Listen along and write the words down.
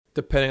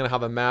depending on how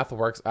the math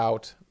works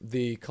out,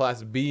 the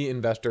Class B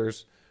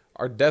investors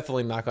are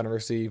definitely not going to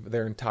receive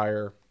their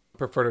entire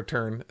preferred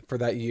return for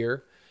that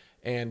year.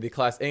 And the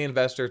Class A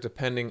investors,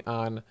 depending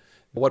on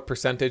what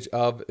percentage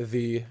of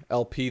the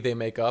LP they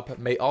make up,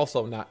 may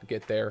also not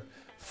get their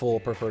full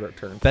preferred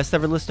return. Best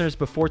ever listeners,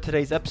 before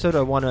today's episode,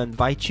 I want to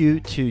invite you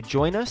to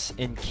join us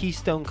in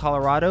Keystone,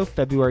 Colorado,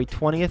 February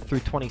 20th through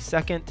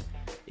 22nd.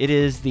 It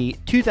is the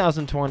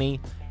 2020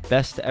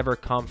 Best Ever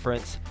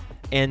Conference.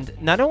 And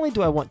not only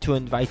do I want to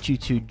invite you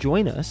to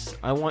join us,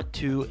 I want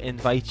to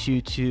invite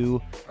you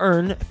to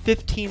earn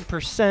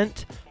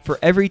 15% for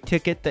every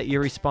ticket that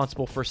you're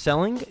responsible for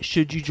selling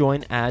should you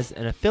join as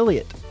an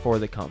affiliate for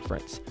the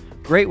conference.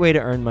 Great way to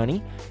earn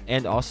money.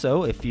 And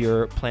also, if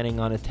you're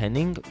planning on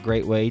attending,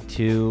 great way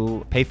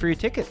to pay for your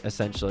ticket,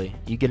 essentially.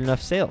 You get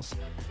enough sales.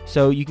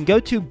 So you can go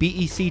to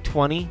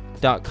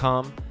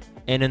bec20.com,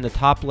 and in the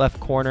top left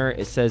corner,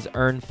 it says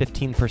earn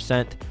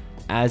 15%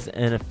 as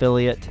an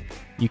affiliate.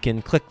 You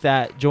can click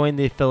that, join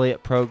the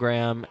affiliate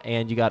program,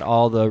 and you got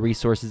all the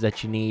resources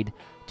that you need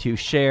to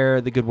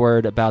share the good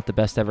word about the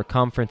Best Ever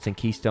Conference in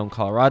Keystone,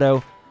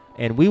 Colorado.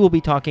 And we will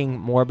be talking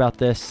more about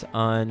this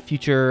on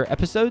future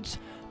episodes.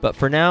 But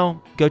for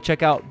now, go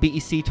check out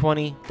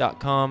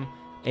bec20.com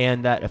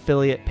and that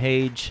affiliate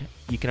page.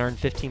 You can earn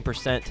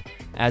 15%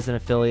 as an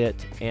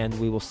affiliate, and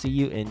we will see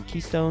you in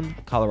Keystone,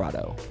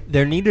 Colorado.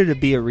 There needed to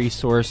be a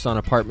resource on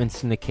apartment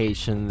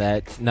syndication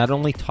that not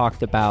only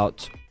talked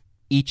about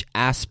each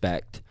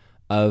aspect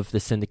of the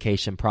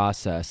syndication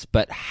process,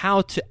 but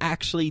how to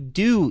actually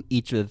do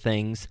each of the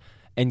things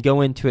and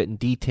go into it in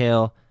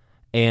detail.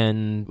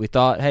 And we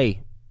thought,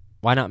 hey,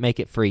 why not make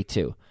it free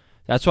too?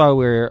 That's why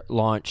we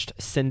launched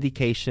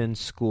Syndication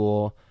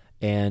School,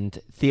 and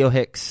Theo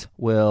Hicks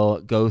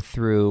will go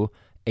through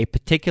a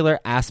particular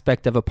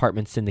aspect of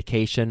apartment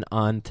syndication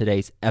on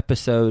today's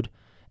episode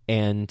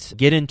and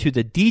get into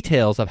the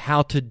details of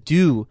how to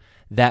do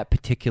that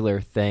particular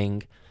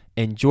thing.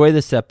 Enjoy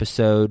this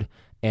episode.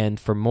 And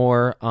for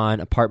more on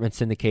apartment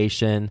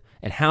syndication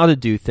and how to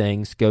do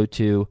things, go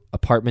to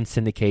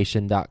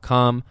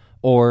apartmentsyndication.com,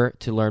 or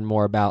to learn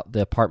more about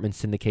the Apartment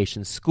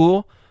Syndication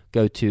School,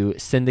 go to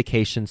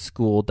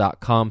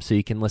syndicationschool.com so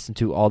you can listen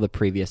to all the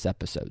previous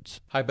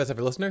episodes. Hi, Best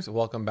Ever listeners.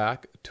 Welcome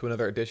back to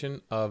another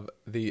edition of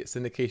the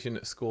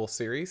Syndication School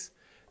series,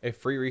 a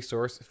free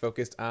resource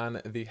focused on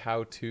the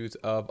how-tos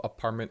of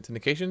apartment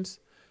syndications.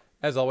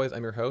 As always,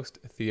 I'm your host,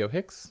 Theo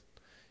Hicks.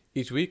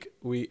 Each week,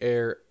 we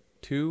air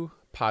 2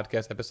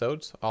 podcast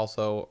episodes,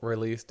 also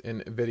released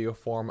in video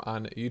form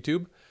on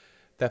YouTube,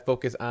 that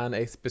focus on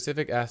a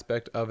specific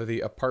aspect of the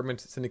apartment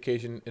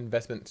syndication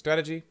investment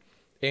strategy.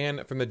 And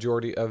for the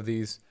majority of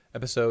these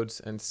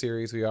episodes and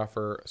series, we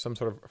offer some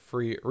sort of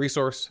free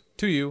resource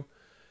to you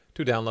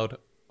to download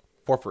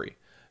for free.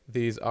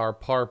 These are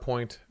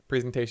PowerPoint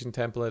presentation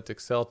templates,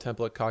 Excel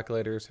template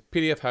calculators,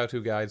 PDF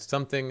how-to guides,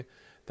 something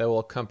that will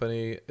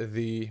accompany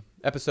the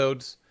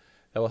episodes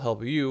that will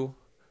help you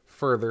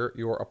further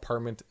your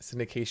apartment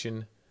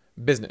syndication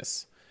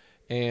business.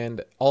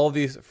 And all of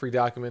these free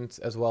documents,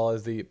 as well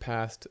as the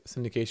past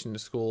Syndication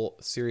School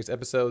series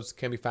episodes,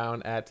 can be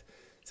found at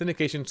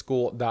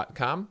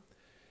syndicationschool.com.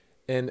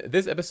 In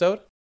this episode,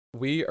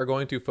 we are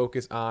going to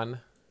focus on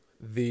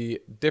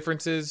the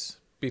differences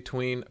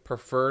between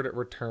preferred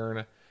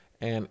return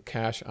and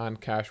cash on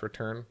cash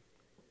return.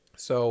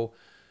 So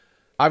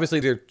obviously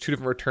there are 2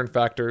 different return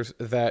factors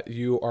that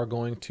you are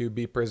going to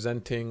be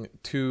presenting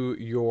to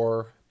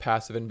your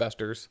passive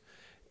investors,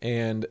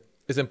 and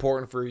it's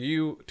important for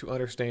you to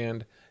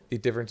understand the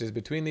differences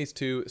between these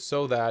 2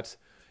 so that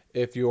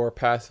if your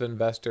passive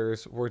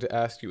investors were to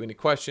ask you any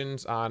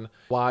questions on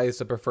why is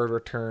the preferred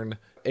return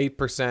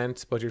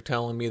 8%, but you're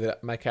telling me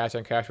that my cash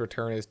on cash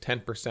return is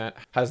 10%,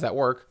 how does that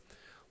work?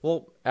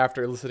 Well,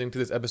 after listening to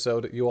this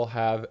episode, you will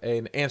have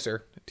an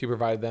answer to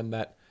provide them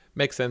that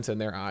makes sense in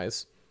their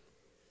eyes.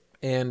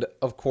 And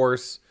of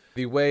course,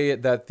 the way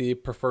that the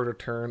preferred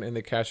return and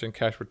the cash on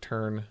cash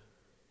return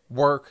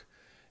work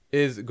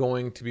is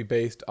going to be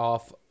based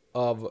off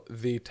of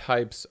the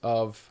types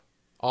of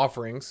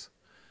offerings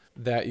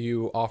that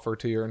you offer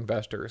to your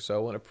investors.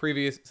 So in a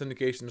previous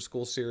Syndication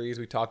School series,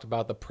 we talked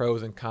about the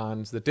pros and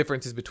cons, the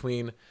differences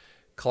between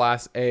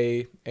Class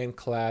A and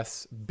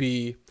Class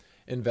B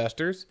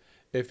investors.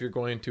 If you're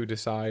going to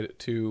decide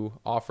to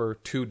offer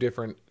 2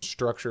 different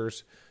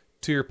structures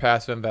to your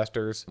passive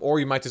investors, or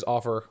you might just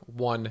offer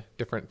 1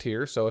 different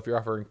tier. So if you're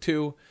offering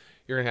 2,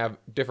 you're going to have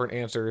different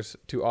answers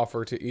to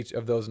offer to each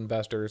of those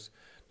investors,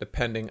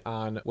 depending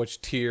on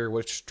which tier,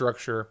 which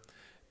structure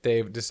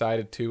they've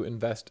decided to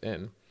invest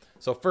in.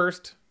 So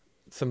first,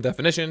 some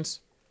definitions.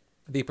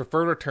 The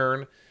preferred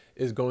return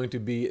is going to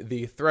be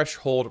the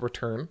threshold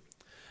return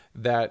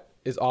that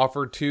is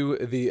offered to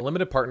the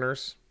limited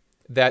partners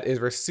that is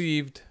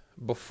received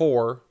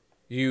before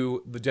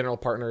you, the general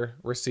partner,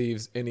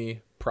 receives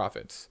any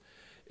profits.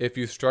 If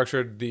you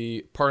structured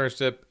the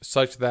partnership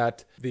such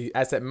that the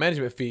asset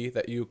management fee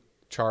that you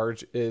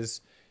charge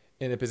is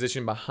in a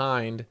position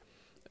behind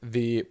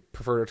the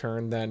preferred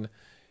return, then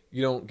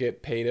you don't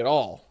get paid at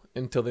all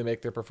until they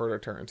make their preferred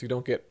returns. You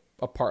don't get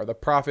a part of the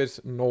profits,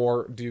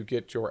 nor do you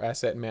get your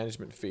asset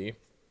management fee.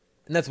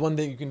 And that's one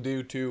thing you can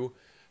do to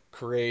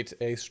create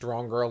a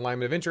stronger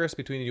alignment of interest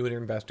between you and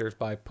your investors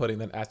by putting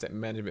that asset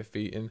management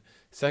fee in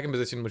second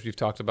position, which we've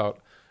talked about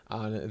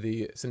on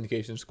the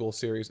syndication school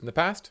series in the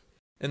past.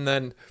 And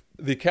then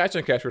the cash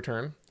on cash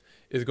return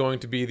is going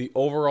to be the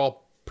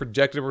overall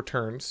projected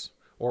returns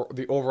or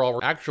the overall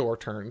actual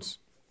returns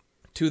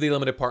to the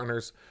limited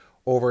partners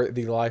over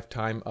the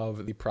lifetime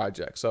of the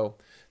project. So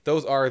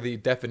those are the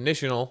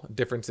definitional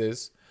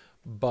differences,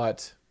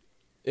 but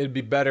it'd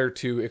be better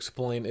to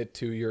explain it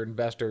to your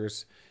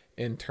investors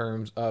in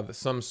terms of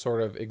some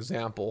sort of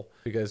example,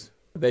 because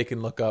they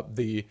can look up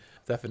the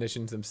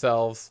definitions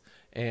themselves,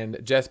 and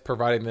just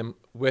providing them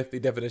with the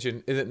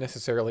definition isn't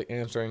necessarily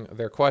answering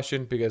their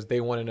question, because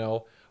they want to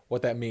know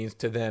what that means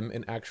to them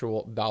in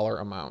actual dollar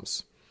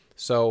amounts.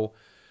 So,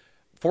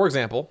 for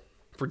example,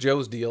 for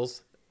Joe's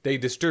deals, they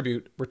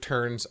distribute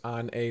returns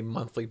on a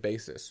monthly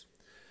basis.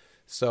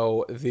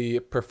 So the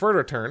preferred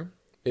return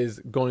is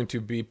going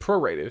to be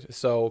prorated.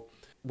 So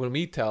when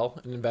we tell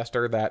an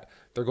investor that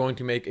they're going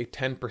to make a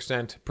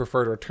 10%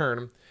 preferred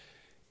return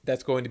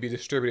that's going to be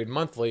distributed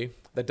monthly,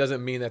 that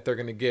doesn't mean that they're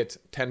going to get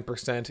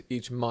 10%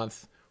 each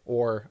month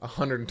or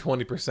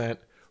 120%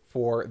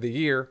 for the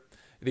year.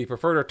 The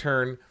preferred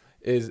return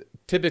is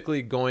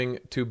typically going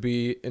to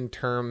be in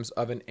terms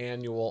of an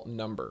annual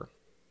number.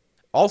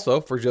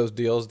 Also, for Joe's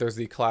deals, there's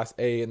the Class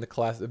A and the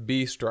Class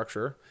B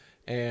structure.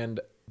 And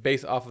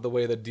based off of the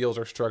way the deals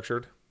are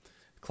structured,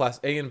 Class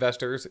A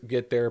investors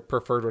get their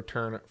preferred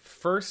return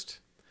first.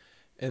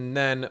 And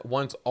then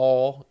once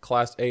all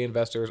Class A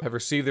investors have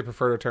received their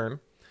preferred return,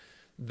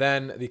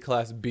 then the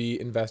Class B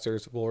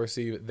investors will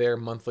receive their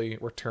monthly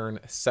return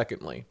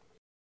secondly.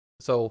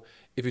 So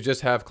if you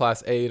just have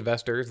Class A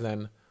investors,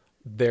 then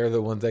they're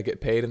the ones that get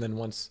paid. And then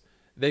once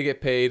they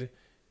get paid,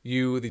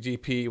 you, the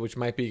GP, which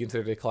might be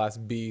considered a Class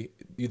B,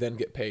 you then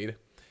get paid.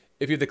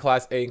 If you have the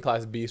Class A and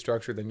Class B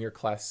structure, then you're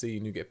Class C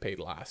and you get paid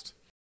last.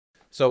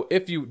 So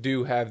if you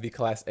do have the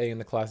Class A and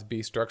the Class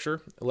B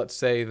structure, let's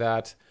say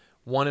that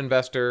one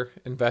investor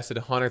invested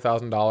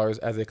 $100,000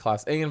 as a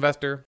Class A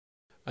investor,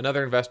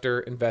 another investor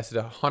invested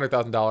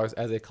 $100,000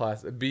 as a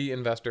Class B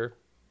investor.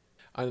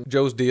 On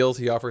Joe's deals,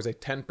 he offers a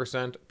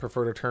 10%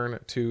 preferred return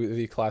to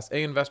the Class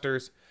A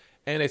investors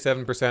and a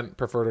 7%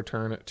 preferred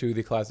return to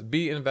the Class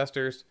B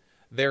investors.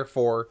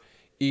 Therefore,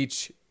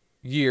 each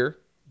year,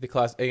 the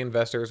Class A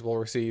investors will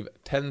receive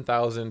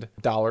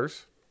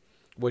 $10,000,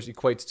 which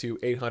equates to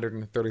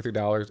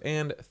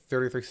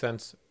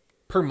 $833.33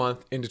 per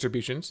month in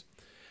distributions.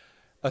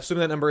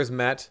 Assuming that number is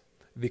met,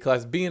 the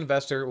Class B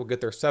investor will get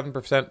their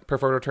 7%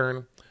 preferred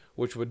return,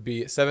 which would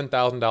be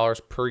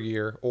 $7,000 per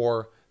year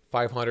or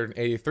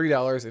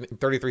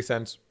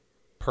 $583.33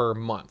 per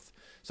month.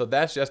 So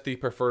that's just the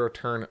preferred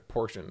return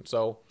portion.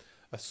 So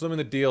assuming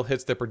the deal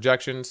hits the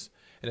projections,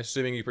 and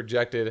assuming you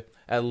projected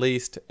at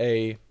least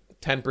a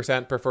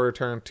 10% preferred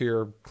return to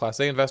your Class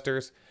A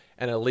investors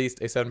and at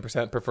least a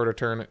 7% preferred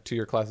return to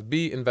your Class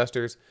B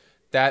investors,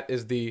 that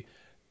is the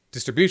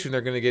distribution they're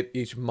going to get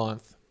each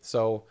month.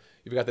 So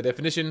you've got the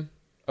definition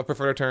of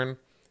preferred return,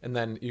 and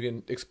then you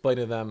can explain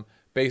to them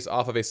based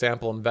off of a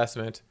sample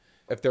investment.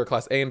 If they're a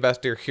Class A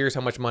investor, here's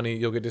how much money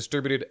you'll get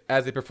distributed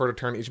as a preferred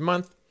return each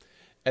month.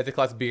 As a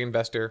Class B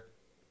investor,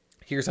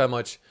 here's how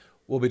much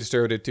will be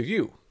distributed to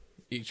you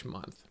each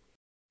month.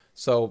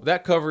 So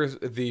that covers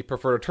the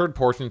preferred return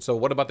portion. So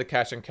what about the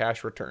cash on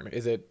cash return?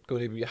 Is it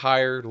going to be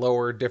higher,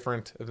 lower,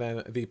 different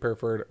than the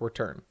preferred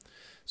return?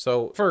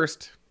 So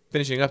first,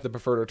 finishing up the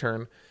preferred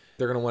return,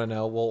 they're going to want to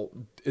know, well,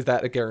 is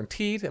that a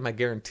guaranteed? Am I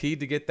guaranteed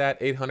to get that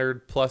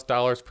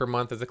 $800+ per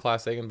month as a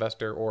Class A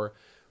investor, or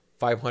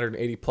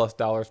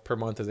 $580+ per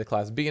month as a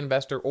Class B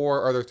investor?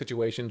 Or are there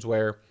situations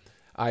where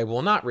I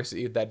will not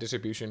receive that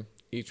distribution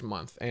each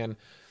month? And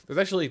there's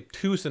actually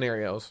two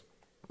scenarios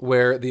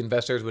where the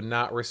investors would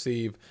not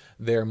receive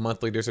their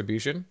monthly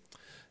distribution.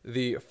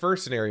 The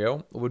first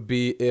scenario would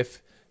be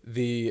if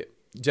the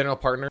general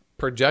partner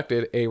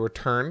projected a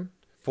return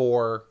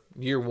for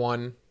year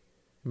one,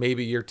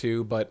 maybe year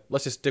two, but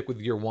let's just stick with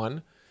year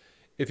one.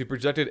 If you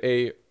projected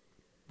a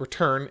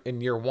return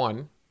in year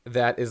one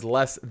that is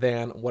less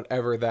than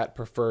whatever that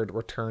preferred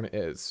return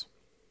is.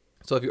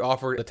 So if you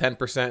offer the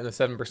 10% and the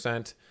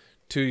 7%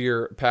 to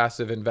your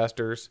passive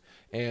investors,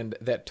 and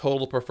that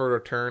total preferred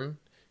return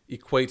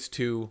equates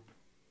to,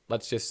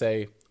 let's just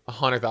say,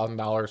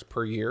 $100,000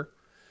 per year,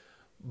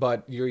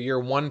 but your year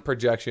one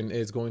projection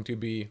is going to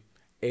be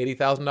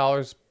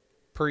 $80,000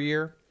 per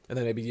year, and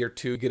then maybe year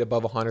two you get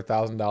above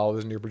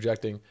 $100,000 and you're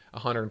projecting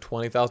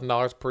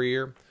 $120,000 per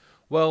year.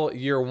 Well,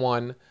 year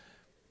one,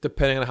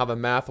 depending on how the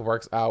math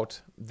works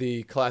out,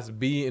 the Class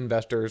B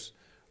investors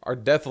are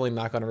definitely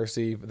not going to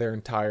receive their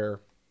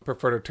entire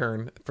preferred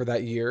return for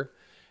that year.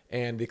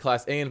 And the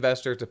Class A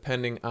investors,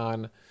 depending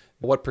on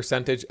what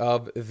percentage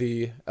of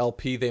the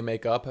LP they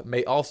make up,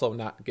 may also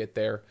not get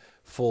their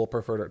full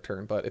preferred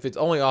return. But if it's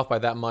only off by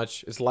that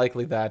much, it's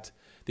likely that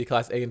the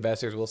Class A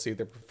investors will see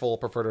their full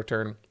preferred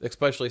return,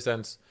 especially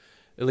since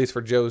at least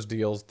for Joe's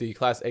deals, the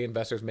Class A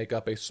investors make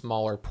up a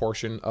smaller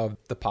portion of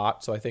the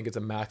pot. So I think it's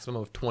a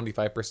maximum of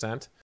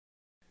 25%.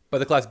 But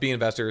the Class B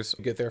investors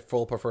get their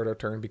full preferred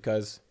return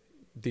because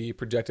the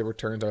projected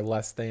returns are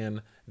less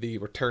than the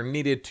return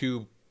needed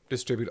to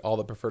distribute all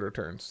the preferred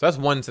returns. So that's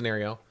one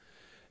scenario.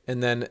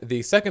 And then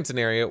the second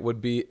scenario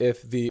would be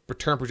if the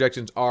return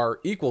projections are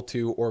equal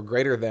to or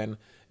greater than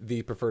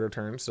the preferred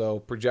return. So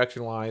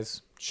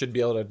projection-wise, should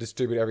be able to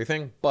distribute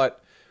everything.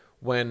 But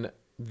when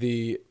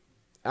the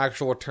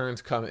actual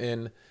returns come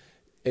in,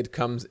 it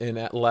comes in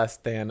at less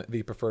than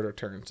the preferred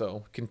return.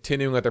 So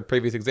continuing with our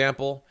previous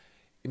example,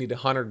 you need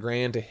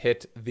 $100,000 to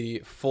hit the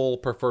full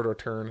preferred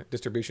return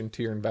distribution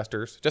to your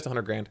investors, just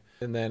 $100,000.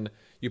 And then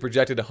you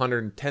projected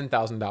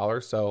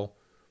 $110,000, so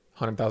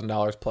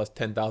 $100,000 plus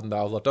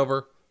 $10,000 left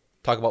over.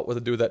 Talk about what to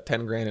do with that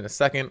 $10,000 in a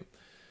second.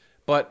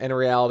 But in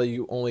reality,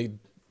 you only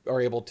are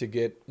able to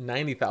get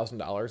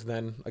 $90,000.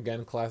 Then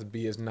again, Class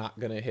B is not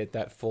going to hit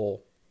that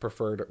full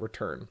preferred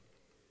return.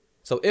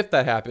 So if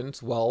that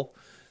happens, well,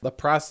 the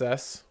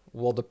process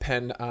will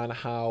depend on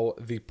how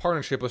the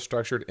partnership was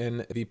structured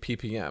in the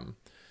PPM.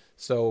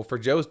 So for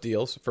Joe's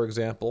deals, for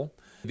example,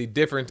 the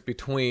difference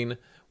between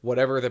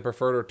whatever the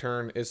preferred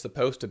return is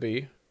supposed to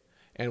be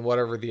and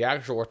whatever the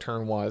actual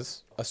return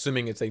was,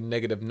 assuming it's a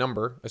negative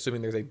number,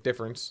 assuming there's a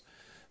difference,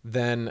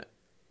 then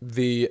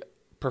the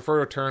preferred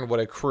return would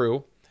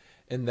accrue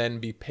and then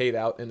be paid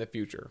out in the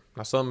future.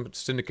 Now, some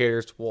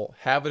syndicators will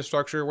have a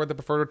structure where the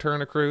preferred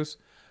return accrues,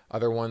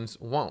 other ones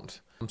won't.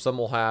 Some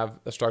will have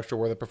a structure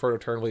where the preferred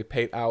return will be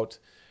paid out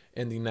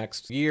in the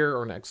next year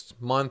or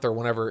next month or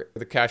whenever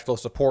the cash flow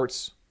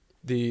supports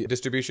the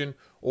distribution,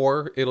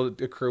 or it'll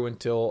accrue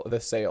until the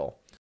sale.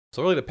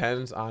 So it really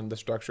depends on the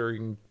structure. You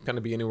can kind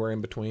of be anywhere in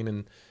between,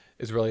 and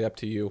it's really up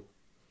to you.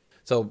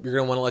 So you're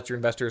going to want to let your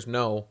investors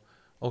know,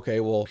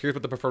 okay, well, here's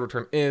what the preferred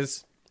return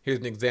is. Here's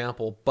an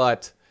example,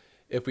 but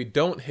if we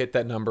don't hit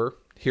that number,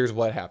 here's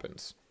what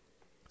happens.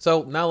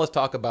 So now let's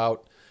talk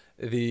about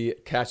the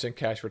cash and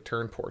cash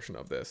return portion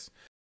of this.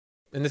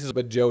 And this is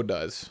what Joe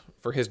does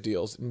for his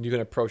deals, and you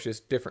can approach this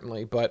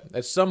differently. But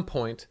at some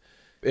point,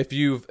 if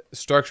you've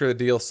structured the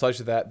deal such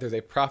that there's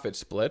a profit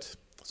split,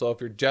 so if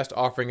you're just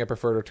offering a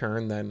preferred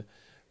return, then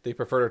the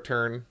preferred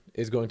return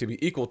is going to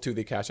be equal to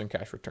the cash and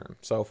cash return.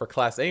 So for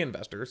Class A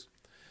investors,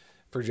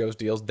 for Joe's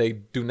deals, they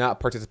do not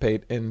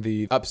participate in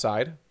the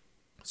upside.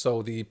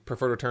 So the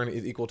preferred return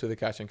is equal to the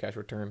cash and cash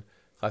return.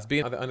 Class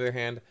B, on the other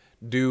hand,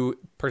 do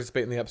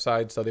participate in the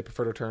upside, so the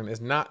preferred return is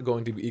not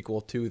going to be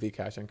equal to the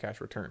cash and cash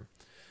return.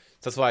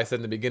 So that's why I said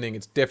in the beginning,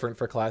 it's different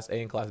for Class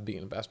A and Class B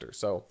investors.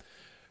 So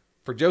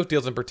for Joe's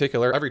deals in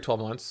particular, every 12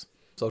 months,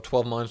 so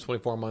 12 months,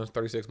 24 months,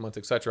 36 months,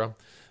 etc.,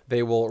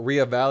 they will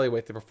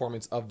reevaluate the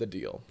performance of the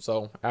deal.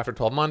 So after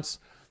 12 months,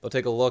 they'll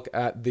take a look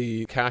at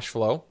the cash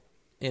flow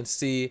and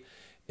see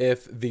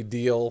if the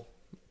deal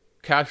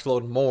cash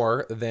flowed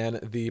more than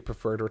the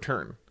preferred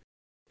return.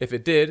 If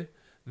it did,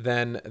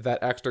 then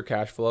that extra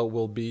cash flow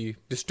will be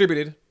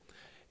distributed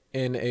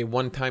in a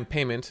one-time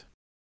payment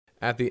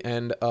at the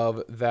end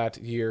of that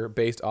year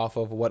based off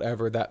of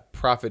whatever that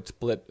profit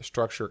split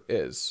structure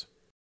is.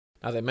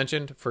 As I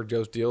mentioned, for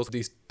Joe's deals,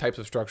 these types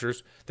of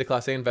structures, the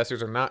Class A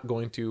investors are not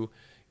going to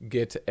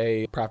get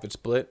a profit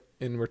split.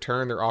 In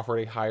return, they're offered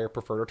a higher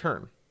preferred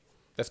return.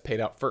 That's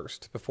paid out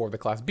first before the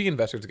Class B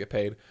investors get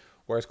paid,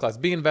 whereas Class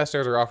B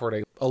investors are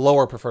offered a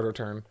lower preferred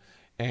return,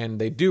 and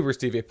they do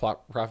receive a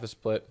profit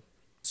split.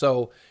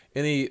 So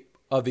any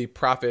of the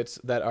profits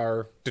that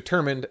are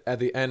determined at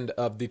the end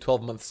of the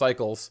 12-month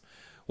cycles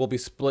will be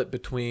split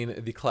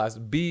between the Class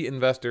B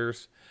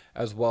investors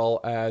as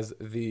well as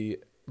the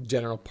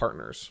general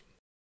partners.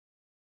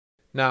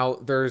 Now,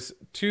 there's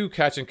two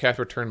cash and cash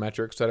return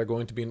metrics that are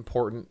going to be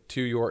important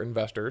to your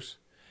investors,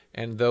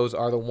 and those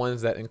are the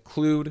ones that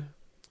include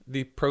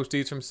the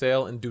proceeds from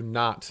sale and do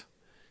not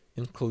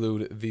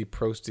include the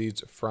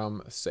proceeds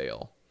from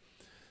sale.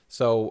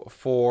 So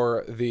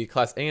for the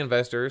Class A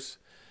investors,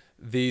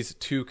 these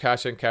two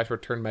cash and cash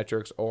return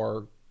metrics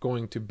are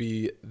going to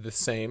be the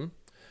same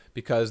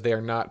because they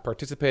are not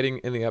participating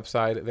in the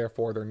upside.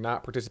 Therefore, they're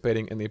not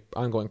participating in the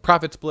ongoing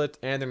profit split,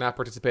 and they're not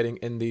participating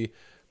in the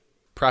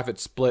profit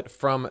split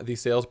from the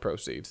sales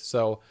proceeds.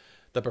 So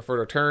the preferred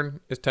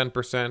return is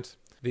 10%.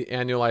 The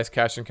annualized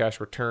cash and cash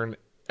return,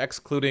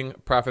 excluding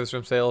profits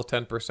from sales,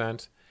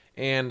 10%.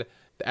 And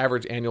the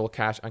average annual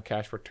cash on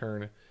cash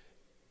return,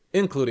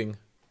 including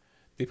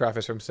the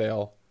profits from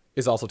sale,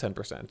 is also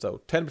 10%.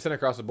 So 10%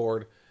 across the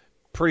board.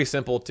 Pretty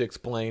simple to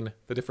explain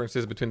the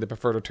differences between the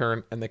preferred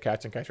return and the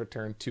cash and cash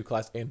return to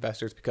Class A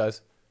investors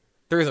because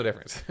there is no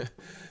difference.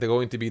 They're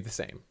going to be the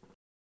same.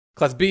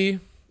 Class B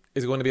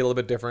is going to be a little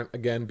bit different,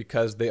 again,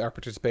 because they are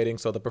participating.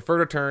 So the preferred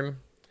return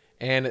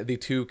and the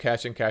two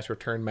cash and cash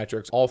return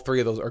metrics, all three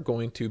of those are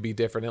going to be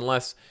different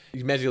unless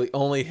you magically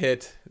only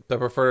hit the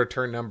preferred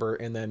return number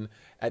and then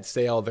at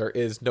sale there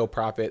is no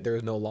profit, there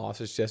is no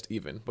loss, it's just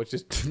even, which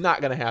is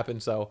not going to happen.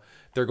 So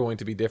they're going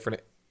to be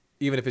different,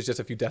 even if it's just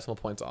a few decimal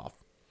points off.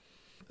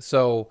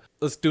 So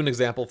let's do an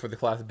example for the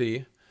Class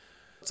B.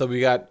 So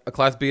we got a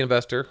Class B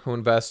investor who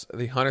invests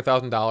the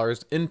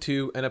 $100,000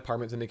 into an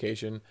apartment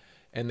syndication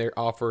and they're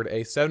offered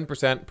a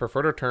 7%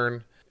 preferred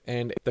return,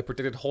 and the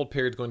predicted hold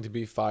period is going to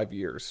be 5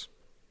 years.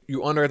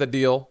 You underwrite the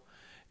deal,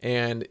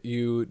 and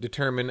you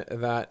determine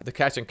that the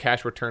cash and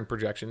cash return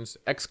projections,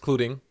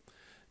 excluding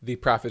the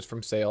profits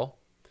from sale,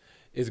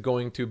 is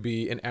going to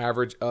be an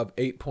average of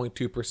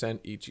 8.2%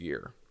 each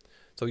year.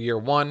 So year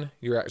 1,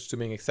 you're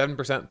assuming a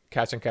 7%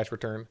 cash and cash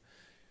return.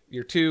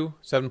 Year 2,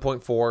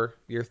 7.4.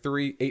 Year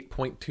 3,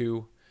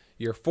 8.2.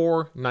 Year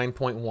 4,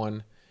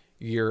 9.1.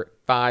 Year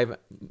 5,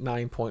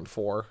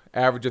 9.4.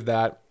 Average of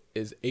that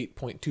is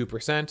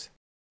 8.2%.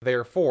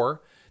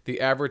 Therefore,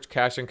 the average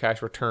cash and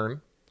cash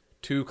return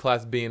to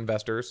Class B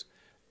investors,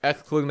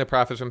 excluding the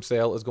profits from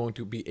sale, is going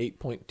to be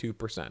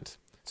 8.2%.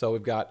 So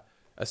we've got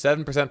a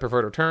 7%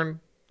 preferred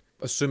return,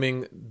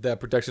 assuming the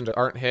projections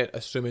aren't hit,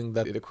 assuming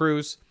that it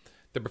accrues.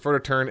 The preferred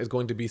return is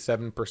going to be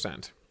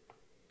 7%.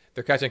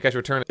 Their cash and cash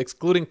return,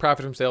 excluding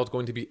profits from sale, is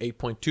going to be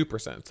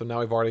 8.2%. So now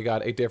we've already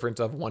got a difference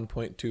of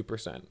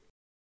 1.2%.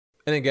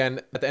 And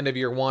again, at the end of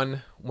year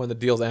 1, when the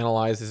deal's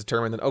analyzed, it's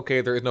determined that, okay,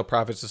 there is no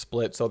profits to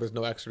split, so there's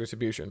no extra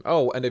distribution.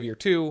 End of year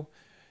 2,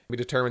 we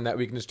determined that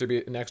we can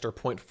distribute an extra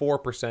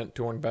 0.4%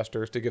 to our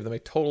investors to give them a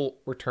total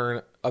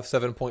return of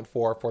 7.4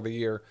 for the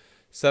year.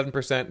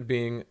 7%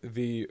 being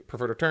the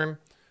preferred return,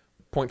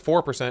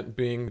 0.4%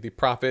 being the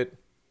profit.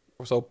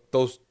 So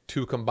those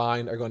two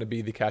combined are going to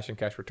be the cash and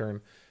cash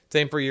return.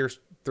 Same for year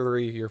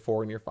 3, year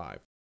 4, and year 5.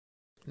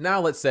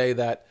 Now let's say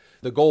that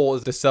the goal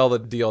is to sell the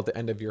deal at the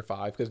end of year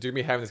 5, because you're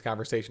going to be having this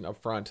conversation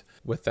up front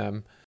with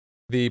them.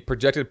 The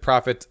projected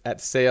profit at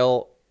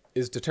sale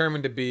is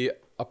determined to be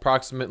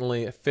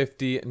approximately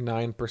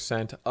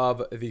 59%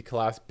 of the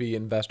Class B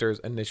investor's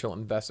initial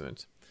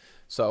investment.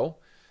 So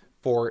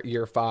for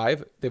year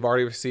 5, they've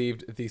already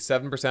received the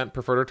 7%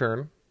 preferred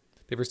return.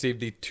 They've received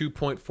the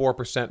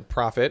 2.4%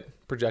 profit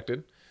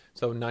projected,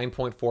 so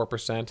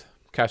 9.4%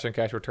 cash on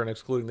cash return,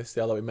 excluding the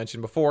sale that we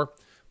mentioned before,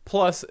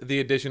 plus the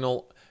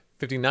additional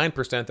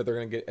 59% that they're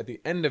going to get at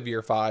the end of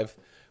year 5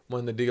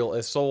 when the deal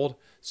is sold.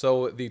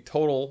 So the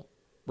total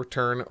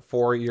return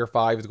for year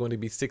 5 is going to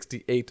be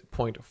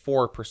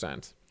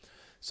 68.4%.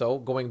 So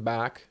going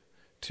back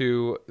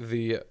to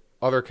the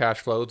other cash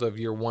flows of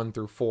year 1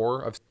 through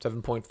 4 of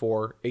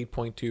 7.4,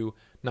 8.2,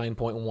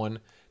 9.1,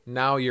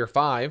 now year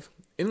 5,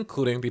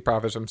 including the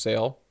profits from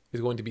sale,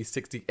 is going to be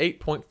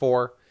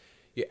 68.4.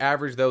 You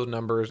average those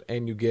numbers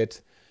and you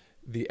get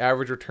the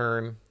average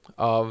return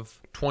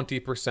of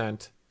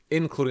 20%,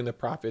 including the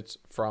profits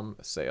from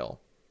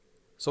sale.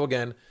 So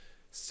again,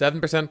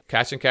 7%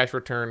 cash and cash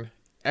return,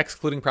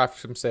 excluding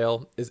profits from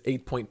sale, is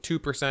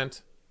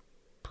 8.2%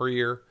 per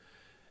year.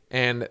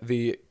 And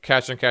the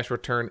cash and cash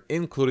return,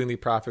 including the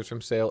profits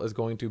from sale, is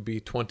going to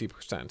be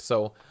 20%.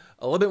 So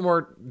a little bit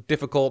more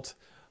difficult,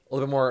 a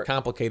little bit more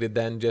complicated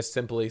than just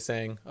simply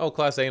saying,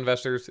 Class A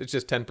investors, it's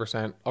just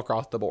 10%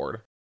 across the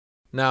board.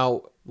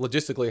 Now,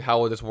 logistically,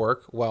 how will this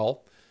work?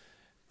 Well,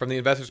 from the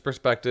investor's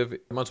perspective,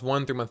 months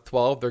 1 through month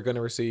 12, they're going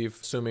to receive,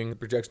 assuming the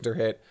projections are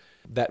hit,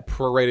 that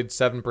prorated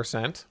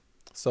 7%.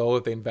 So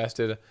if they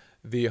invested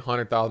the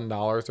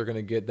 $100,000, they're going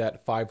to get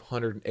that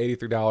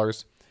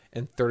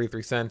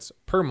 $583.33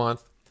 per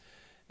month.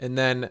 And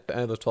then at the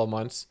end of those 12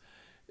 months,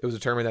 it was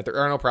determined that there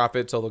are no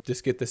profits, so they'll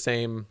just get the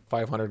same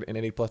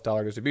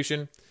 $580+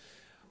 distribution.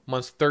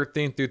 Months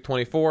 13 through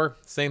 24,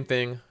 same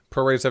thing,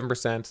 prorated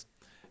 7%.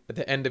 At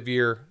the end of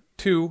year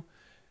 2,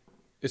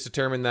 it's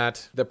determined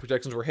that the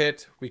projections were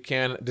hit. We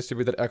can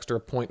distribute that extra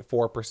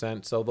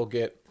 0.4%, so they'll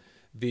get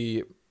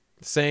the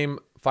same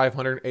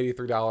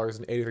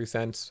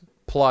 $583.83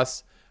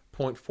 plus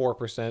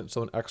 0.4%,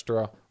 so an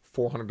extra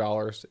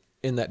 $400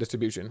 in that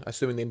distribution,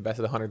 assuming they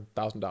invested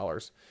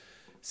 $100,000.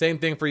 Same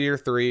thing for year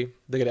 3.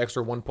 They get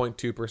extra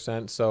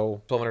 1.2%,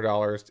 so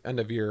 $1,200. End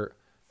of year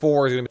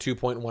 4 is going to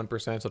be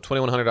 2.1%, so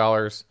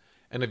 $2,100.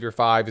 End of year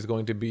 5 is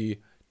going to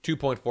be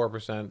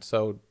 2.4%,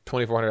 so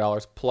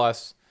 $2,400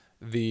 plus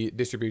the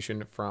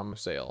distribution from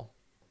sale.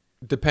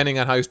 Depending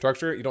on how you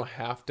structure it, you don't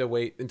have to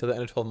wait until the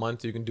end of 12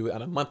 months. You can do it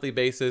on a monthly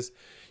basis.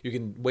 You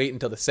can wait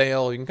until the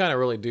sale. You can kind of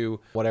really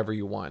do whatever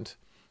you want.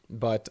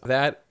 But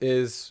that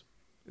is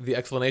the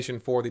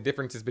explanation for the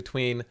differences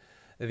between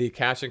the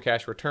cash and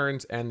cash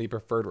returns and the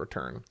preferred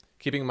return.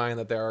 Keeping in mind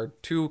that there are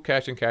 2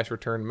 cash and cash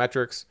return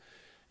metrics.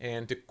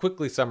 And to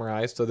quickly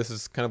summarize, so this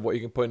is kind of what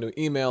you can put into an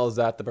email, is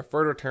that the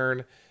preferred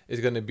return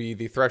is going to be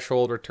the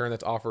threshold return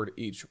that's offered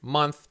each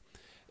month.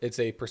 It's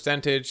a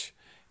percentage,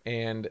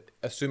 and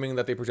assuming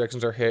that the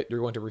projections are hit, you're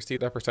going to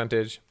receive that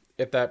percentage.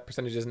 If that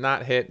percentage is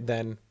not hit,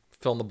 then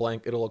fill in the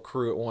blank. It'll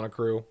accrue, it won't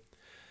accrue.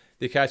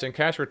 The cash and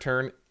cash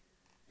return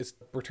is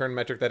a return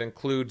metric that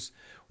includes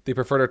the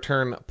preferred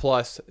return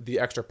plus the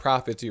extra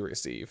profits you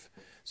receive.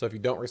 So if you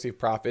don't receive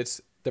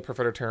profits, the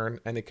preferred return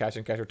and the cash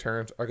and cash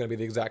returns are going to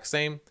be the exact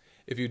same.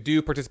 If you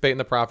do participate in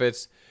the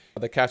profits,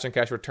 the cash and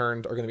cash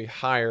returns are going to be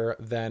higher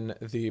than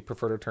the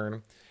preferred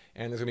return.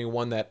 And there's going to be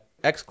one that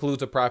excludes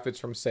the profits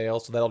from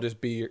sales. So that'll just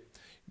be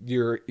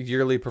your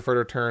yearly preferred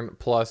return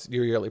plus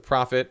your yearly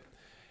profit.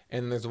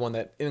 And there's one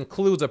that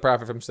includes a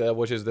profit from sale,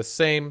 which is the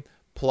same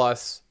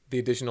plus the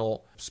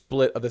additional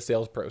split of the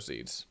sales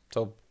proceeds.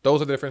 So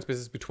those are the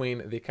differences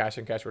between the cash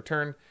and cash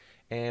return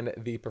and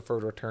the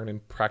preferred return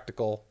in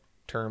practical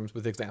terms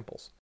with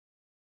examples.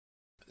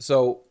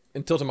 So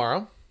until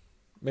tomorrow,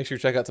 make sure you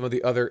check out some of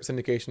the other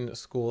syndication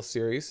school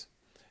series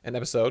and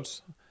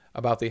episodes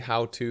about the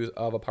how-tos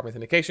of apartment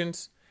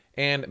syndications,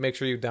 and make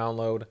sure you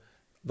download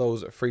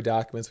those free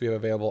documents we have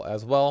available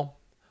as well.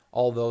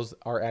 All those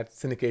are at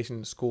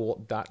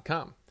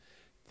syndicationschool.com.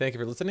 Thank you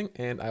for listening,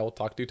 and I will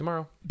talk to you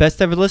tomorrow.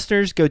 Best ever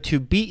listeners, go to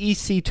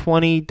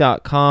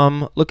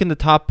bec20.com. Look in the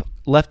top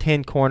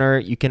left-hand corner.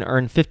 You can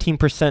earn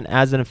 15%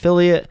 as an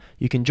affiliate.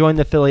 You can join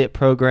the affiliate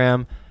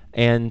program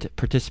and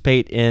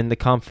participate in the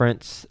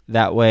conference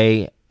that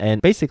way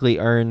and basically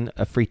earn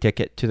a free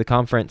ticket to the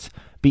conference.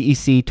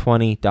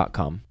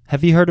 bec20.com.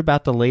 Have you heard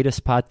about the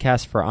latest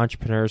podcast for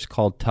entrepreneurs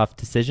called Tough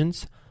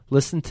Decisions?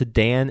 Listen to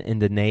Dan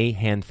and Danae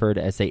Hanford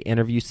as they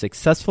interview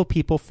successful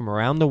people from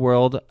around the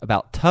world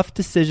about tough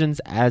decisions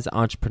as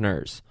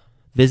entrepreneurs.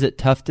 Visit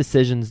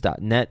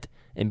toughdecisions.net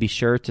and be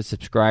sure to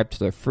subscribe to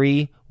their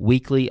free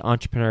weekly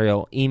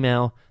entrepreneurial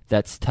email.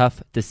 That's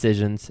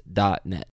toughdecisions.net.